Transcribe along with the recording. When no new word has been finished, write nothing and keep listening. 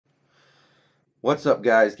What's up,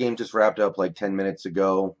 guys? Game just wrapped up like 10 minutes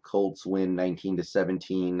ago. Colts win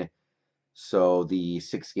 19-17. So the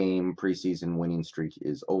 6-game preseason winning streak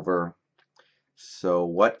is over. So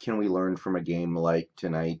what can we learn from a game like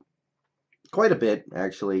tonight? Quite a bit,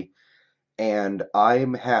 actually. And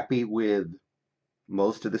I'm happy with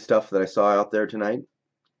most of the stuff that I saw out there tonight.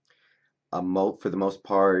 For the most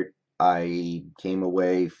part, I came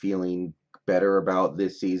away feeling better about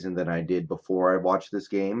this season than I did before I watched this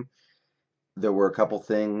game. There were a couple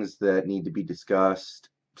things that need to be discussed,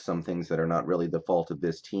 some things that are not really the fault of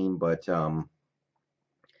this team, but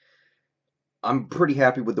I'm pretty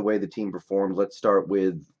happy with the way the team performed. Let's start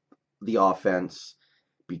with the offense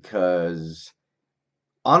because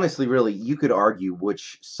honestly, really, you could argue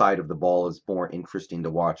which side of the ball is more interesting to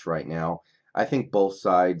watch right now. I think both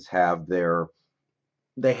sides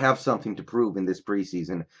they have something to prove in this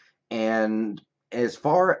preseason. And as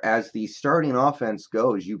far as the starting offense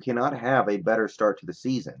goes, you cannot have a better start to the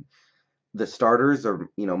season. The starters are,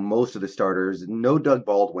 most of the starters, no Doug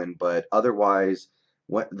Baldwin, but otherwise,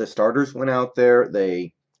 the starters went out there,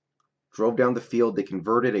 they drove down the field, they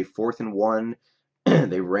converted a 4th and 1.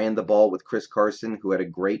 They ran the ball with Chris Carson, who had a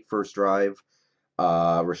great first drive.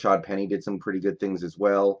 Rashad Penny did some pretty good things as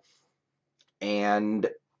well. And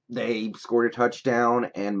they scored a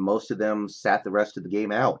touchdown, and most of them sat the rest of the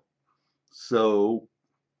game out. So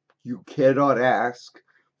you cannot ask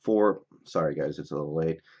for. Sorry, guys, it's a little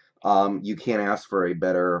late. You can't ask for a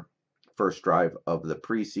better first drive of the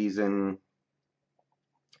preseason.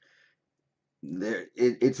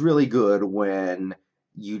 It's really good when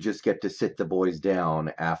you just get to sit the boys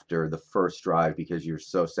down after the first drive because you're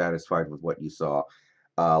so satisfied with what you saw.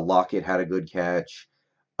 Lockett had a good catch.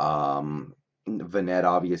 Vanette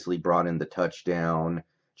obviously brought in the touchdown.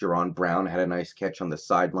 Jerron Brown had a nice catch on the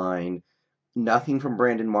sideline. Nothing from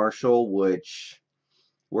Brandon Marshall, which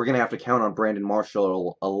we're going to have to count on Brandon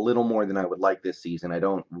Marshall a little more than I would like this season. I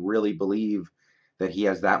don't really believe that he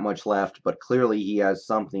has that much left, but clearly he has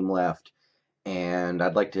something left, and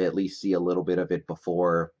I'd like to at least see a little bit of it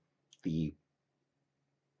before the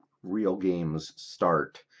real games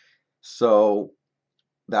start. So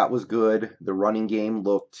that was good. The running game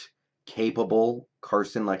looked capable.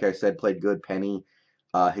 Carson, like I said, played good. Penny,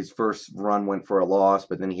 his first run went for a loss,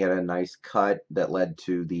 but then he had a nice cut that led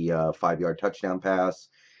to the 5-yard touchdown pass.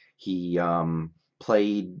 He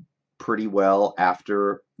played pretty well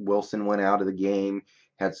after Wilson went out of the game,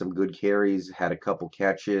 had some good carries, had a couple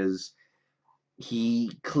catches.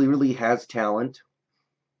 He clearly has talent.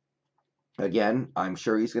 Again, I'm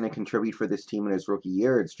sure he's going to contribute for this team in his rookie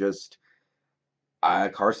year. It's just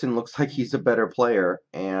Carson looks like he's a better player,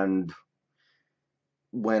 and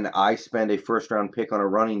when I spend a first-round pick on a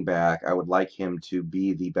running back, I would like him to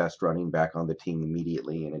be the best running back on the team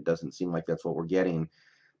immediately, and it doesn't seem like that's what we're getting.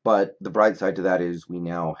 But the bright side to that is we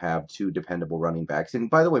now have two dependable running backs. And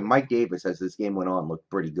by the way, Mike Davis, as this game went on, looked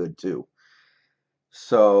pretty good too.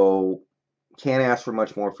 So can't ask for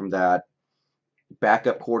much more from that.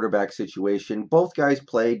 Backup quarterback situation. Both guys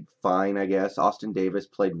played fine, I guess. Austin Davis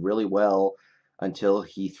played really well until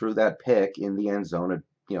he threw that pick in the end zone,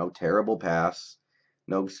 terrible pass.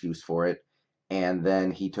 No excuse for it. And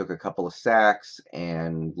then he took a couple of sacks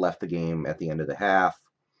and left the game at the end of the half.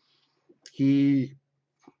 He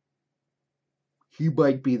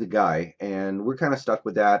might be the guy, and we're kind of stuck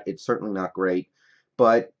with that. It's certainly not great,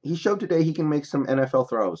 but he showed today he can make some NFL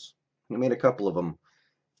throws. He made a couple of them,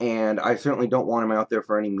 and I certainly don't want him out there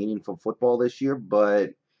for any meaningful football this year,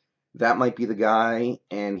 but that might be the guy,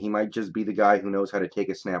 and he might just be the guy who knows how to take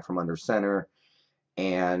a snap from under center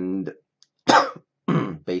and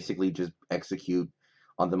basically just execute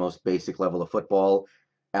on the most basic level of football.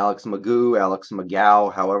 Alex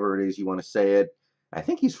McGow, however it is you want to say it. I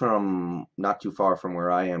think he's from not too far from where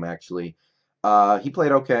I am, actually. He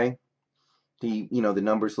played okay. The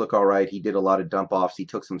numbers look all right. He did a lot of dump offs. He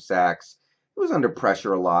took some sacks. He was under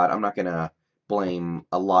pressure a lot. I'm not gonna blame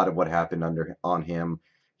a lot of what happened on him.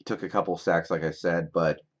 He took a couple sacks, like I said,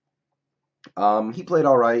 but he played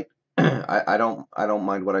all right. I don't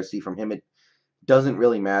mind what I see from him. It doesn't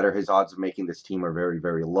really matter. His odds of making this team are very,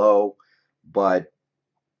 very low, but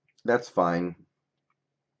that's fine.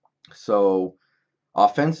 So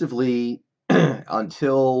offensively,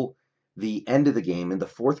 until the end of the game, in the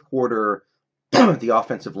fourth quarter, the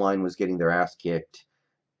offensive line was getting their ass kicked,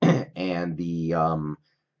 and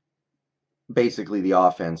basically the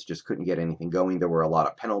offense just couldn't get anything going. There were a lot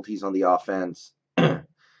of penalties on the offense,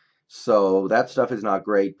 so that stuff is not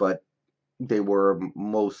great. But they were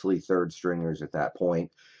mostly third stringers at that point.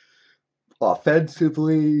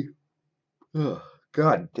 Offensively, ugh,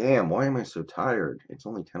 God damn, why am I so tired? It's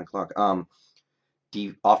only 10 o'clock.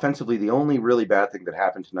 Offensively, the only really bad thing that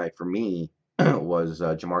happened tonight for me was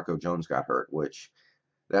Jamarco Jones got hurt, which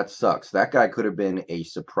that sucks. That guy could have been a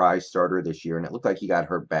surprise starter this year, and it looked like he got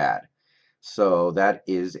hurt bad. So that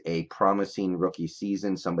is a promising rookie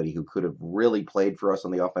season, somebody who could have really played for us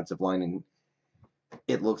on the offensive line, and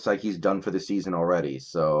it looks like he's done for the season already.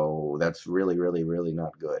 So that's really, really, really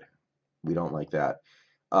not good. We don't like that.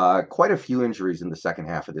 Quite a few injuries in the second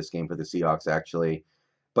half of this game for the Seahawks, actually.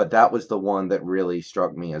 But that was the one that really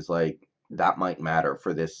struck me as like, that might matter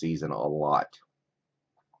for this season a lot.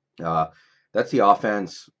 Uh, that's the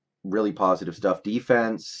offense. Really positive stuff.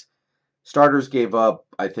 Defense. Starters gave up,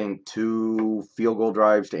 I think, 2 field goal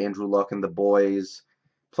drives to Andrew Luck and the boys.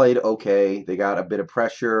 Played okay. They got a bit of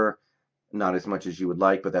pressure. Not as much as you would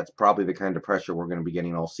like, but that's probably the kind of pressure we're going to be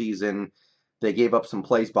getting all season. They gave up some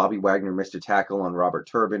plays. Bobby Wagner missed a tackle on Robert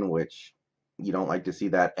Turbin, which you don't like to see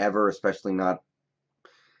that ever, especially not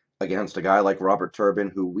against a guy like Robert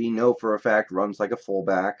Turbin, who we know for a fact runs like a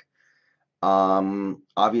fullback.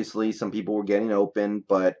 Obviously, some people were getting open,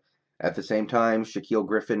 but at the same time, Shaquille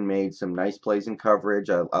Griffin made some nice plays in coverage.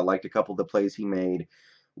 I liked a couple of the plays he made.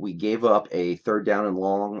 We gave up a 3rd down and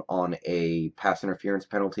long on a pass interference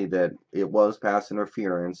penalty that it was pass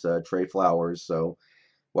interference, Trey Flowers. So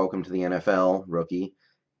welcome to the NFL, rookie.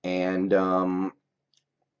 And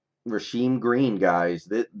Rasheem Green, guys,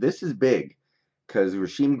 this is big because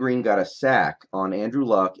Rasheem Green got a sack on Andrew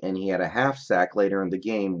Luck, and he had a half sack later in the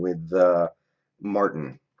game with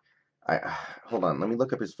Martin. Hold on, let me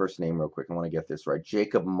look up his first name real quick. I want to get this right.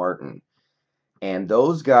 Jacob Martin. And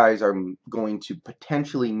those guys are going to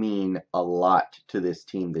potentially mean a lot to this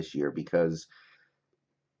team this year because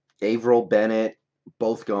Averill, Bennett,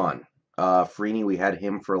 both gone. Freeney, we had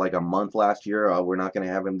him for like a month last year. We're not going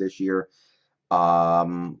to have him this year.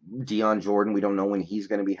 Dion Jordan, we don't know when he's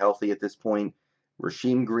going to be healthy at this point.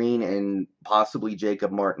 Rasheem Green and possibly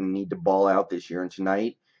Jacob Martin need to ball out this year. And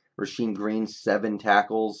tonight, Rasheem Green, 7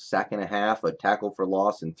 tackles, sack and a half, a tackle for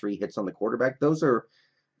loss, and 3 hits on the quarterback.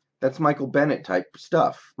 That's Michael Bennett type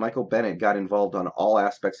stuff. Michael Bennett got involved on all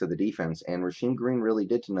aspects of the defense, and Rasheem Green really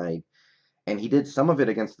did tonight. And he did some of it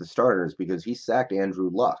against the starters because he sacked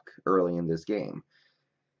Andrew Luck early in this game.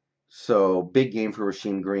 So big game for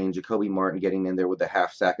Rasheem Green. Jacoby Martin getting in there with the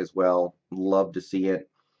half sack as well. Love to see it.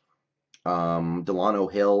 Delano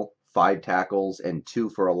Hill, 5 tackles and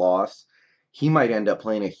 2 for a loss. He might end up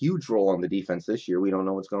playing a huge role on the defense this year. We don't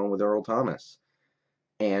know what's going on with Earl Thomas.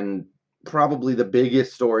 And probably the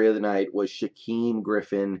biggest story of the night was Shaquem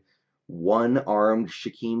Griffin, one-armed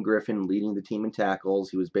Shaquem Griffin leading the team in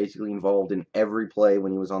tackles. He was basically involved in every play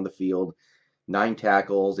when he was on the field. 9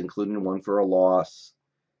 tackles, including 1 for a loss.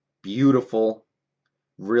 Beautiful.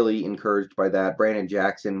 Really encouraged by that. Brandon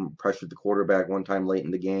Jackson pressured the quarterback one time late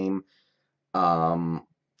in the game.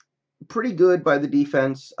 Pretty good by the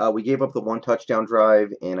defense. We gave up the 1 touchdown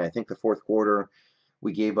drive in, I think, the 4th quarter.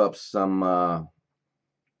 We gave up some...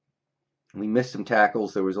 we missed some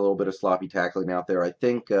tackles. There was a little bit of sloppy tackling out there. I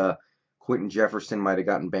think Quentin Jefferson might have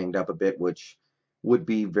gotten banged up a bit, which would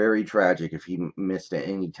be very tragic if he missed at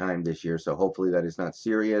any time this year. So hopefully that is not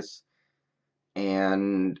serious.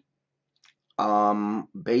 And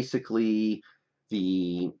basically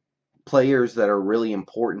the players that are really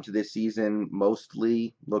important to this season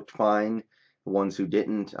mostly looked fine. The ones who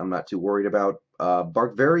didn't, I'm not too worried about.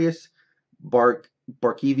 Barkevius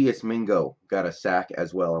Mingo got a sack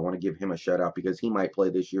as well. I want to give him a shout out because he might play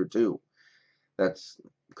this year too. That's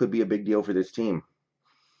could be a big deal for this team.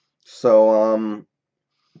 So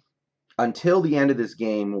until the end of this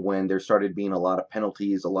game, when there started being a lot of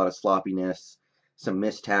penalties, a lot of sloppiness, some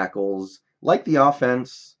missed tackles, like the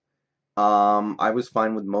offense, I was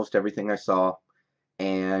fine with most everything I saw.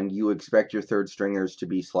 And you expect your 3rd stringers to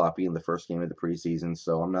be sloppy in the first game of the preseason,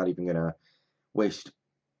 so I'm not even going to waste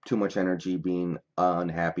too much energy being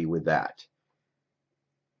unhappy with that.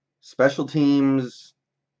 Special teams,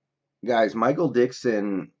 guys, Michael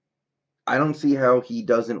Dixon, I don't see how he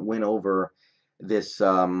doesn't win over this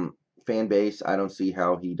fan base. I don't see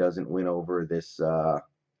how he doesn't win over this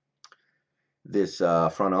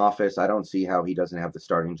front office. I don't see how he doesn't have the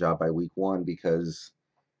starting job by week 1 because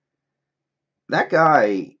that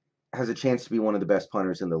guy has a chance to be one of the best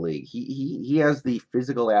punters in the league. He has the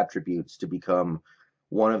physical attributes to become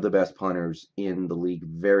one of the best punters in the league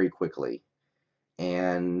very quickly.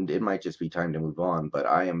 And it might just be time to move on, but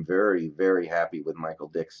I am very, very happy with Michael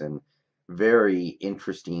Dixon. Very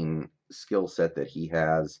interesting skill set that he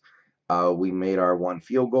has. We made our 1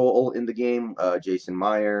 field goal in the game, Jason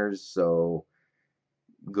Myers, so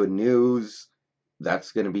good news.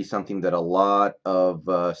 That's going to be something that a lot of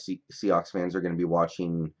Seahawks fans are going to be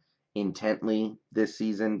watching intently this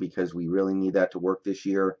season because we really need that to work this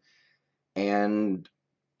year. And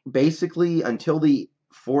basically, until the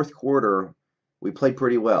fourth quarter, we played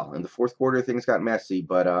pretty well. In the fourth quarter, things got messy,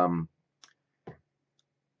 but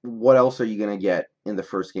what else are you going to get in the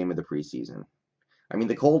first game of the preseason? I mean,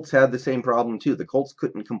 the Colts had the same problem too. The Colts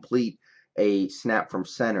couldn't complete a snap from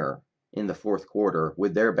center in the fourth quarter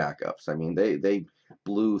with their backups. I mean, they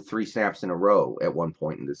blew 3 snaps in a row at one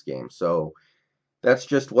point in this game. So that's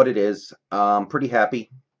just what it is. Pretty happy.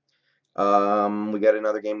 We got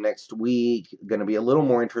another game next week. Going to be a little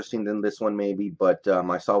more interesting than this one, maybe, but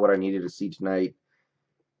I saw what I needed to see tonight.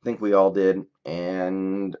 I think we all did.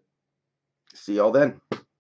 And see y'all then.